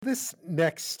This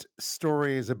next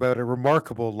story is about a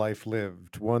remarkable life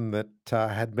lived, one that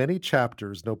had many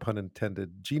chapters, no pun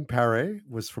intended. Jean Paré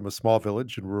was from a small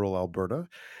village in rural Alberta,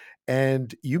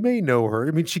 and you may know her.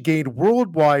 I mean, she gained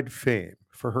worldwide fame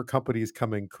for her company's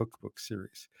coming cookbook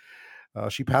series.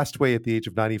 She passed away at the age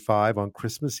of 95 on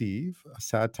Christmas Eve, a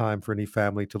sad time for any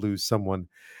family to lose someone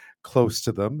close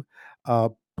to them. Uh,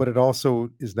 but it also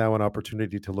is now an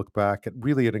opportunity to look back at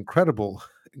really an incredible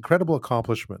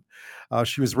accomplishment.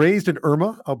 She was raised in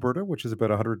Irma, Alberta, which is about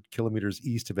 100 kilometers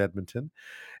east of Edmonton.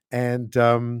 And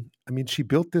I mean, she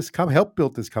helped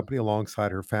build this company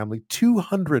alongside her family,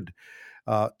 200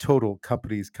 total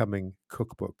companies coming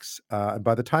cookbooks. And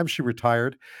by the time she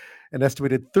retired, an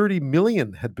estimated 30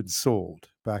 million had been sold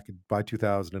by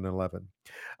 2011.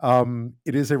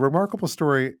 It is a remarkable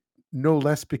story, no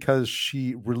less because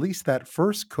she released that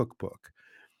first cookbook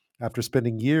after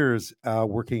spending years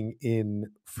working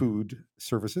in food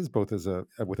services, both as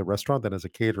with a restaurant, then as a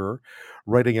caterer,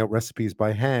 writing out recipes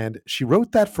by hand. She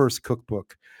wrote that first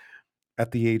cookbook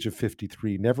at the age of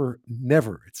 53.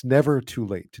 It's never too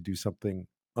late to do something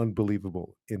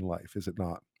unbelievable in life, is it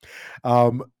not?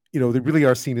 They really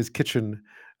are seen as kitchen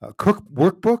cook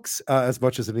workbooks as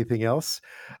much as anything else.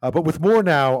 But with more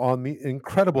now on the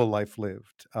incredible life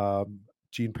lived,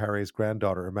 Jean Paré's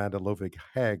granddaughter, Amanda Lovig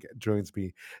Hagg, joins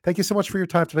me. Thank you so much for your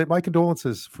time tonight. My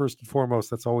condolences, first and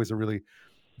foremost. That's always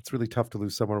it's really tough to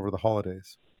lose someone over the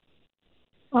holidays.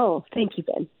 Oh, thank you,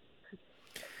 Ben.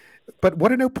 But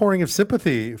what an outpouring of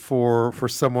sympathy for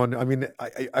someone. I mean,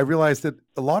 I realize that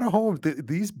a lot of homes,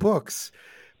 these books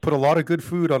put a lot of good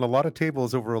food on a lot of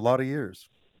tables over a lot of years.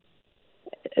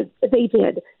 They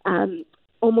did.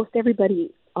 Almost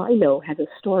everybody I know has a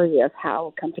story of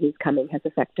how companies coming has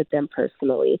affected them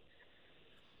personally.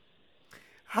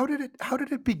 How did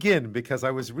it begin? Because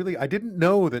I didn't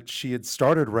know that she had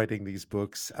started writing these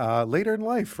books later in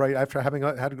life, right? After having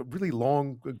had a really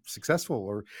long, successful,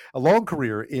 or a long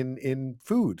career in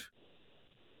food.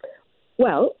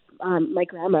 Well, my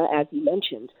grandma, as you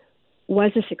mentioned,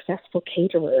 was a successful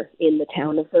caterer in the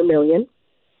town of Vermilion,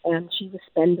 and she was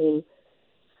spending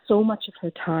so much of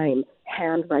her time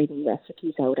handwriting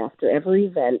recipes out after every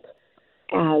event,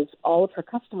 as all of her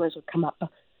customers would come up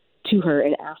to her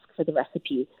and ask for the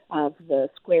recipe of the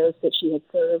squares that she had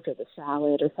served or the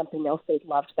salad or something else they'd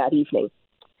loved that evening.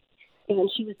 And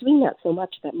she was doing that so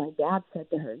much that my dad said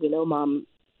to her, Mom,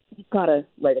 you've got to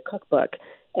write a cookbook.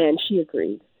 And she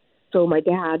agreed. So my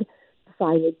dad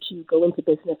decided to go into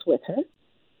business with her.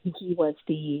 He was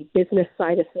the business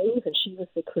side of things, and she was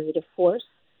the creative force.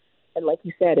 And like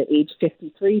you said, at age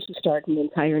 53, she started an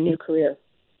entire new career.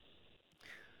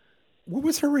 What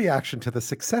was her reaction to the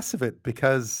success of it?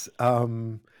 Because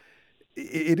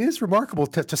it is remarkable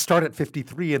to start at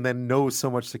 53 and then know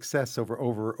so much success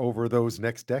over those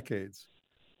next decades.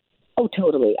 Oh,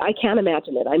 totally. I can't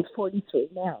imagine it. I'm 43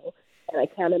 now, and I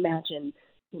can't imagine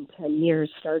in 10 years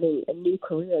starting a new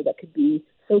career that could be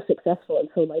so successful and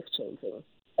so life-changing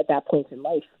at that point in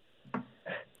life.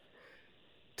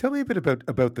 Tell me a bit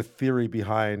about the theory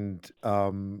behind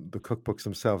the cookbooks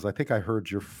themselves. I think I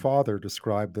heard your father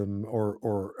describe them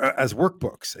or as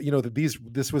workbooks. That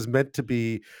this was meant to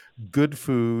be good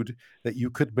food that you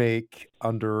could make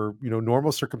under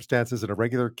normal circumstances in a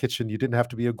regular kitchen. You didn't have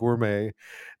to be a gourmet.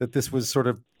 That this was sort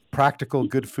of practical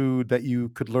good food that you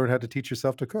could learn how to teach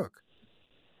yourself to cook.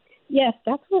 Yes,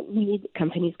 that's what made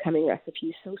Companies Coming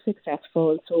recipes so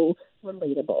successful and so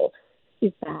relatable.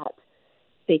 Is that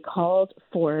they called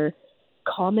for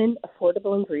common,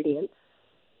 affordable ingredients.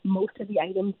 Most of the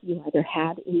items you either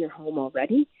had in your home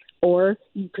already, or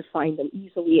you could find them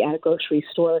easily at a grocery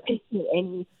store in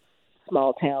any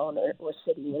small town or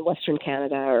city in Western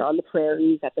Canada or on the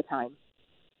prairies at the time.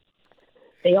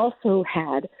 They also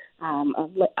had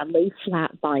a lay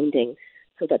flat binding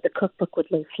so that the cookbook would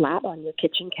lay flat on your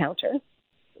kitchen counter,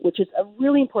 which is a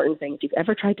really important thing. If you've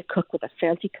ever tried to cook with a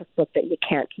fancy cookbook that you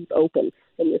can't keep open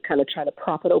and you're kind of trying to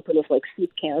prop it open with like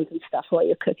soup cans and stuff while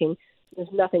you're cooking,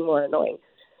 there's nothing more annoying.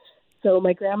 So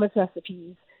my grandma's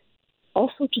recipes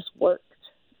also just worked.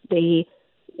 They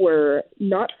were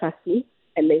not fussy,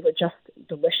 and they were just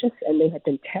delicious, and they had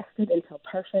been tested until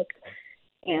perfect,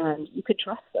 and you could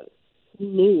trust them. You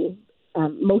knew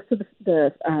most of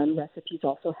the recipes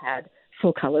also had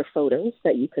full-color photos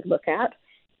that you could look at,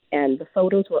 and the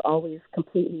photos were always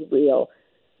completely real.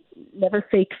 Never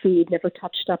fake food, never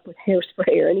touched up with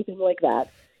hairspray or anything like that.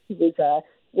 It was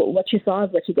what you saw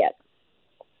is what you get.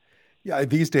 Yeah,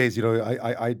 these days,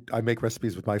 I make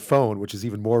recipes with my phone, which is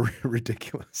even more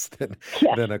ridiculous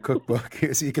than a cookbook.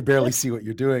 So you can barely see what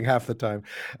you're doing half the time.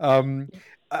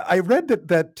 I read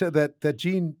that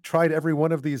Jean tried every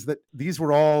one of these. That these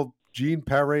were all Jean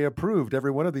Paré approved.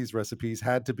 Every one of these recipes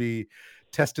had to be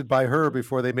tested by her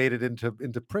before they made it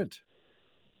into print.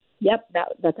 Yep,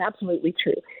 that's absolutely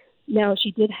true. Now,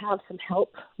 she did have some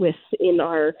help in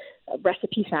our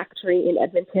recipe factory in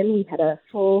Edmonton. We had a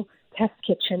full test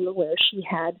kitchen where she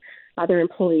had other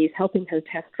employees helping her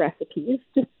test recipes.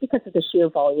 Just because of the sheer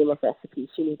volume of recipes,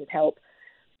 she needed help.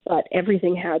 But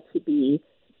everything had to be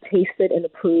tasted and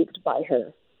approved by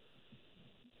her.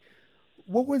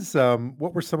 What were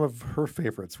some of her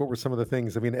favorites? What were some of the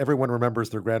things? I mean, everyone remembers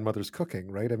their grandmother's cooking,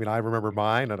 right? I mean, I remember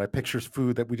mine, and I picture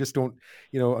food that we just don't.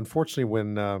 Unfortunately,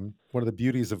 when one of the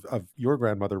beauties of your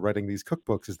grandmother writing these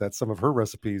cookbooks is that some of her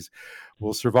recipes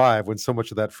will survive when so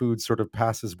much of that food sort of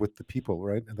passes with the people,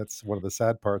 right? And that's one of the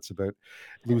sad parts about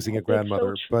losing a It's so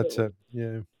grandmother. But true.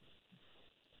 yeah.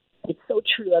 It's so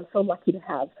true. I'm so lucky to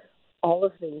have all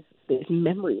of these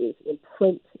memories in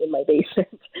print in my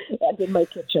basement and in my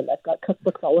kitchen. I've got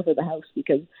cookbooks all over the house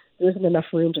because there isn't enough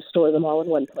room to store them all in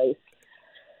one place.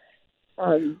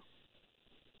 What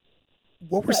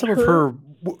were But some of her?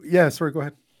 Yeah, sorry. Go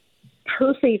ahead.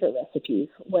 her favorite recipes,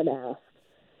 when asked,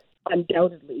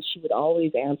 undoubtedly, she would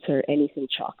always answer anything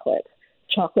chocolate.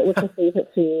 Chocolate was her favorite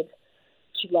food.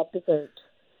 She loved dessert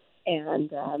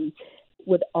and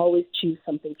would always choose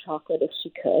something chocolate if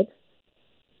she could.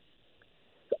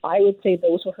 So I would say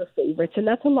those were her favorites, and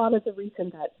that's a lot of the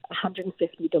reason that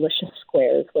 150 Delicious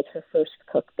Squares was her first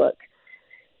cookbook.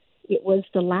 It was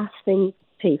the last thing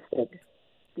tasted.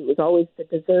 It was always the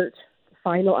dessert, the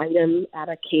final item at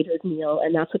a catered meal,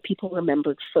 and that's what people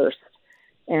remembered first.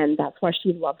 And that's why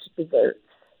she loved desserts.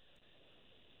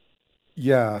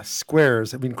 Yeah,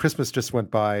 squares. I mean, Christmas just went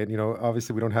by, and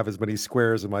obviously we don't have as many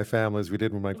squares in my family as we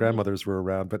did when my Mhm. grandmothers were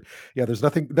around. But yeah, there's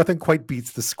nothing quite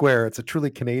beats the square. It's a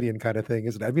truly Canadian kind of thing,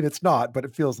 isn't it? I mean, it's not, but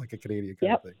it feels like a Canadian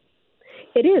kind of Yep, thing.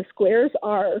 it is.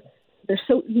 They're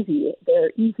so easy.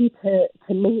 They're easy to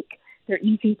make. They're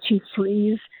easy to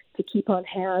freeze, to keep on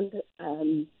hand.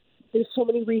 There's so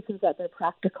many reasons that they're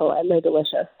practical and they're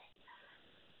delicious.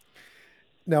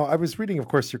 Now, I was reading, of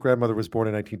course, your grandmother was born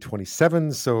in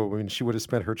 1927, so I mean, she would have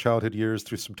spent her childhood years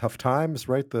through some tough times,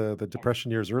 right? The Depression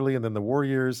years early, and then the war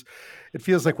years. It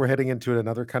feels like we're heading into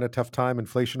another kind of tough time,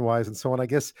 inflation-wise, and so on. I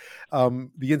guess the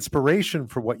inspiration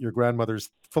for what your grandmother's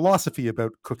philosophy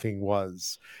about cooking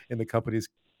was in the company's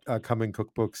coming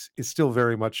cookbooks is still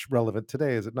very much relevant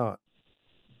today, is it not?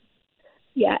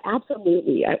 Yeah,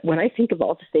 absolutely. When I think of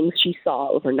all the things she saw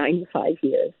over 95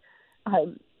 years,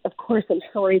 of course, I'm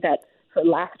sorry that her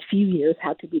last few years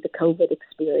had to be the COVID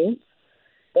experience.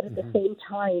 But at the Mhm. same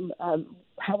time,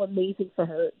 how amazing for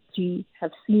her to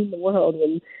have seen the world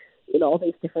in all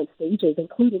these different stages,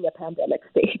 including a pandemic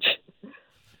stage.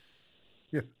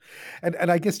 Yeah, and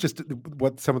I guess just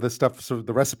what some of the stuff, sort of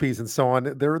the recipes and so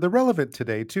on, they're relevant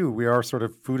today too. We are sort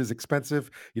of food is expensive.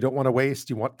 You don't want to waste.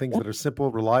 You want things Yep. that are simple,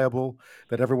 reliable,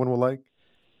 that everyone will like.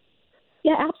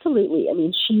 Yeah, absolutely. I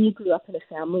mean, she grew up in a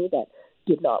family that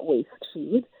did not waste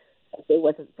food. There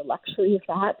wasn't the luxury of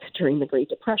that during the Great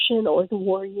Depression or the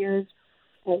war years.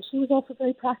 And she was also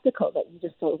very practical that you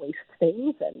just don't waste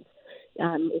things. And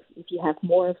if you have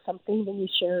more of something, then you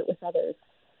share it with others.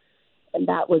 And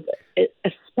that was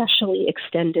especially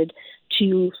extended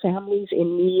to families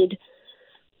in need.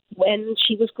 When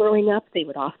she was growing up, they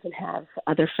would often have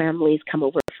other families come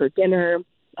over for dinner.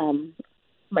 Um,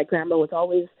 my grandma was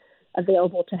always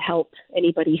available to help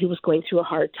anybody who was going through a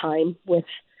hard time with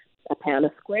a pan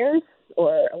of squares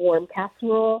or a warm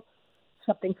casserole,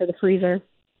 something for the freezer.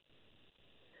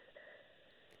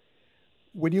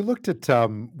 When you looked at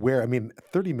where, I mean,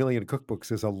 30 million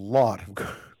cookbooks is a lot of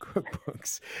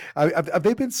cookbooks. Have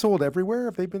they been sold everywhere?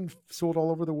 Have they been sold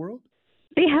all over the world?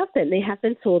 They have been. They have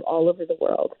been sold all over the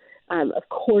world. Of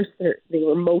course, they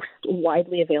were most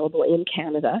widely available in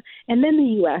Canada and then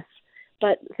the U.S.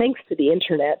 But thanks to the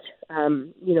internet,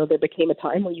 there became a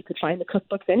time where you could find the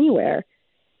cookbooks anywhere.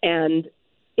 And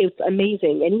it's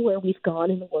amazing. Anywhere we've gone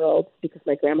in the world, because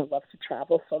my grandma loves to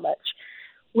travel so much,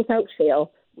 without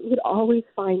fail, we would always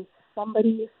find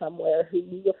somebody somewhere who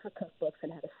knew of her cookbooks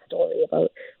and had a story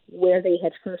about where they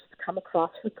had first come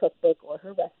across her cookbook or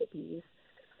her recipes.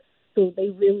 So they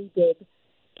really did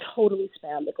totally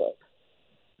span the globe.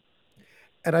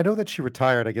 And I know that she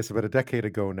retired, I guess, about a decade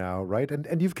ago now, right?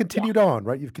 And you've Yeah. continued on,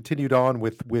 right? You've continued on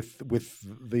with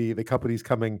the companies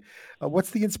coming.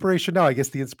 What's the inspiration now? I guess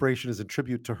the inspiration is in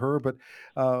tribute to her,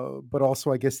 but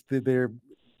also I guess the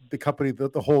company,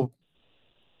 the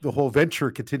whole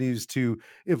venture continues to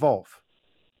evolve.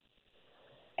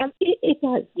 And it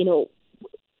does.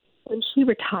 When she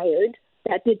retired,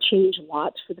 that did change a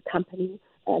lot for the company.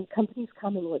 And Companies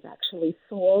Coming was actually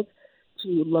sold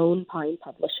to Lone Pine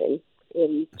Publishing.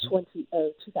 in Mhm.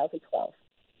 2012.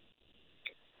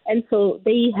 And so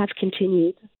they have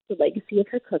continued the legacy of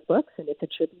her cookbooks, and it's a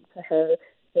tribute to her.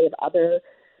 They have other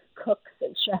cooks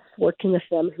and chefs working with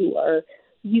them who are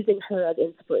using her as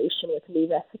inspiration with new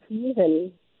recipes,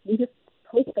 and we just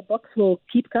hope the books will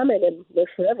keep coming and live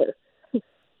forever.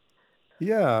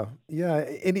 Yeah, yeah.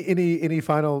 Any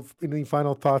final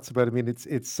thoughts about it? I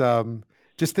mean,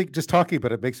 just talking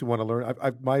about it makes me want to learn.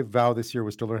 My vow this year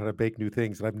was to learn how to bake new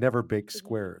things, and I've never baked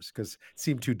squares because it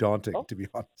seemed too daunting, Oh, to be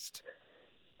honest.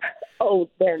 oh,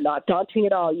 they're not daunting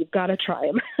at all. You've got to try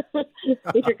them.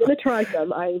 If you're going to try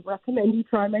them, I recommend you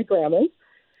try my grandma's.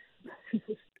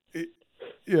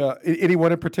 Yeah.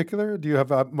 Anyone in particular? Do you have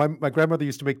my grandmother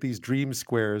used to make these dream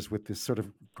squares with this sort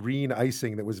of green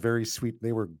icing that was very sweet.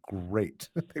 They were great.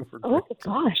 They were Oh great.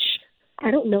 gosh,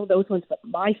 I don't know those ones, but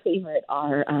my favorite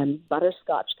are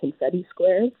butterscotch confetti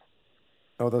squares.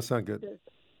 Oh, those sound good.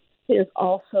 There's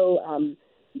also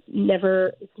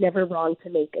it's never wrong to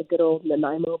make a good old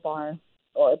Nanaimo bar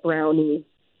or a brownie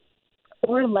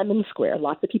or a lemon square.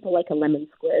 Lots of people like a lemon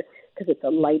square because it's a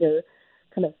lighter,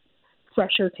 kind of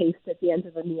fresher taste at the end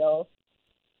of a meal.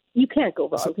 You can't go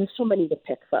wrong. So There's so many to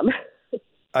pick from.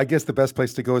 I guess the best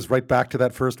place to go is right back to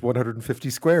that first 150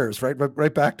 squares, right?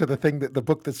 Right back to the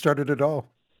book that started it all.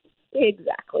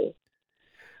 Exactly.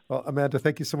 Well, Amanda,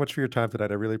 thank you so much for your time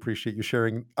tonight. I really appreciate you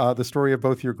sharing the story of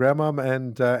both your grandmom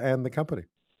and the company.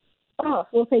 Oh,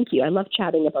 well, thank you. I love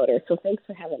chatting about her, so thanks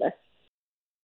for having us.